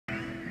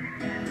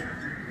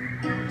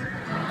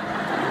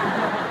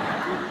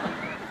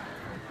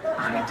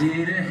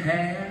did a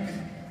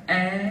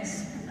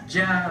half-ass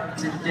job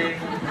today.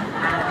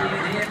 I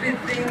did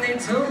everything they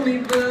told me,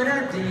 but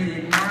I did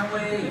it my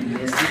way.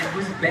 Yes, it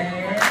was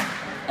bad,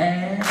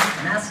 and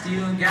I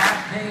still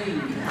got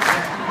paid. I did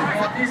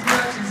half as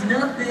much as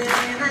nothing,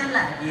 and I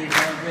like it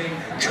that way.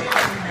 Come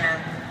on now.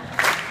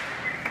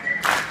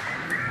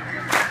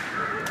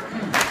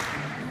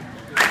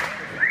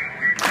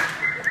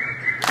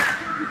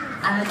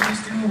 I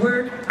used to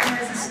work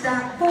as a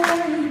stock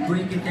boy,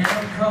 breaking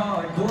down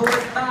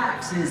cardboard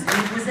boxes.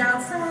 It was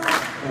outside,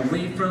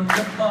 away from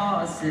the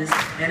bosses,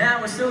 and I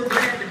was so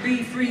glad to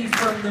be free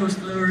from those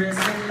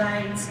fluorescent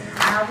lights.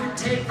 I would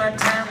take my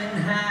time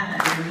and hide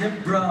in the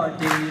broad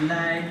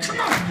daylight. Come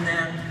on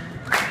now.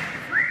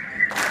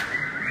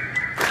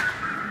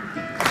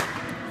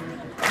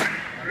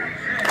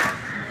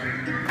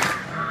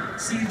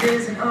 See,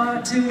 there's an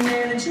art to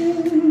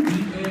managing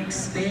the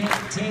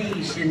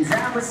expectations.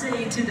 I would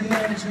say to the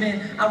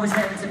management I was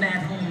having some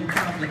at-home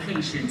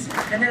complications,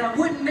 and that I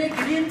wouldn't make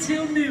it in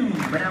till noon,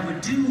 but I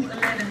would do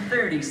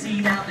 11:30. See,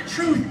 now the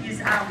truth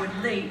is I was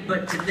late,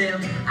 but to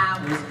them I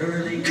was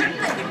early. Couldn't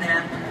make it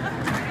now.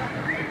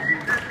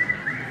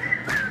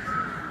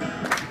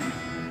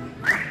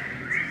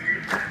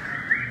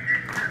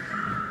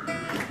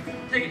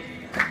 Take it.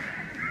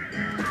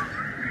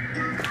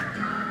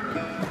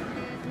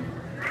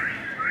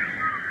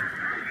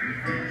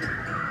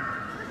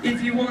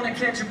 If you want to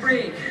catch a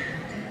break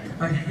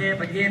or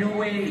have a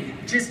getaway,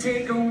 just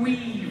take a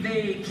wee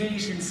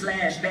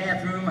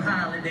vacation/bathroom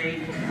holiday.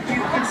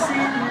 You can sit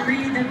and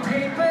read the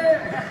paper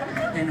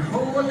and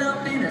hole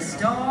up in a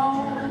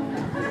stall.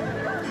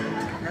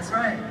 That's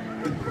right.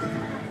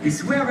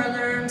 It's where I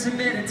learned to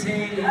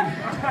meditate.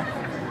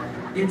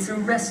 It's a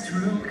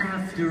restroom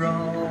after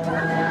all.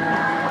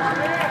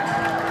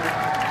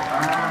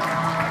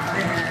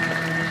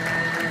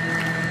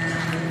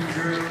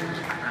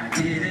 I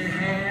did a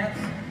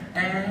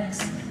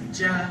half-ass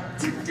job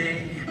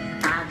today.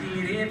 I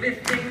did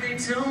everything they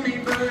told me,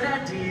 but I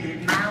did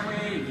it my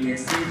way.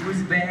 Yes, it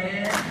was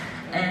bad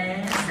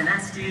ass, and I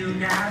still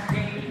got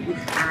paid.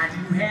 I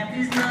do half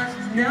as much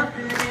as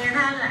nothing, and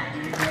I like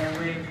it that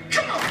way.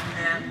 Come on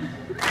now.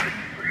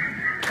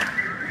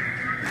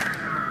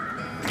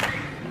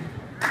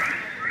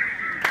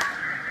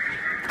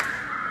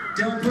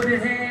 Don't put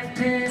it half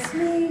past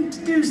me to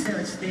do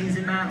such things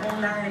in my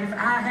own life.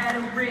 I had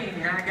a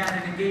ring, I got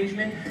an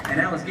engagement, and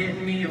I was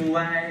getting me a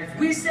wife.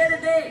 We set a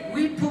date,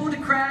 we pulled a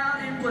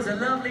crowd, it was a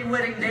lovely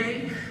wedding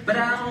day, but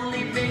I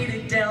only made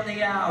it down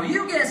the aisle.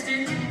 You guessed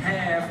it,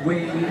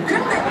 halfway. Couldn't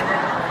make it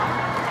out.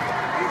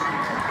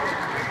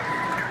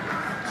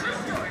 True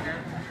story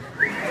now.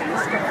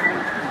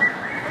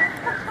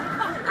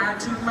 I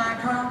took my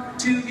car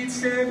to get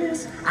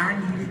service, I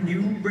needed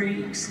new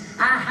brakes.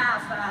 I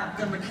high-fived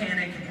the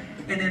mechanic,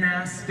 and then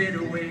I sped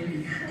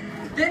away.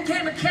 Then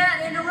came a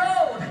cat in the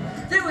road.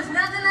 There was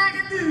nothing I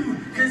could do,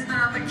 cause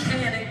my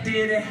mechanic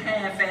did a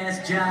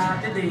half-ass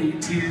job today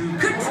too.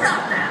 Couldn't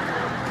stop now.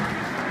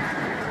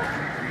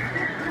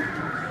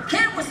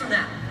 Can't whistle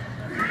now.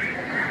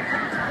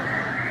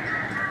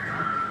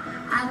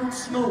 I don't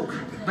smoke,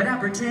 but I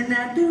pretend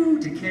I do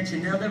to catch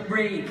another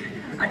break.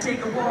 I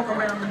take a walk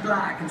around the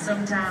block, and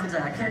sometimes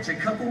I catch a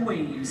couple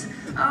waves.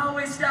 I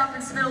always stop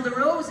and smell the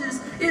roses.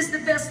 It's the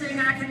best thing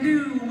I can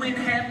do when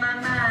half my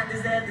mind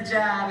is at the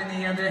job and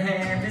the other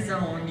half is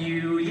on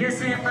you. Yes,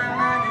 half my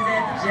mind is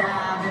at the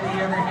job and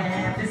the other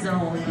half is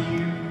on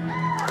you.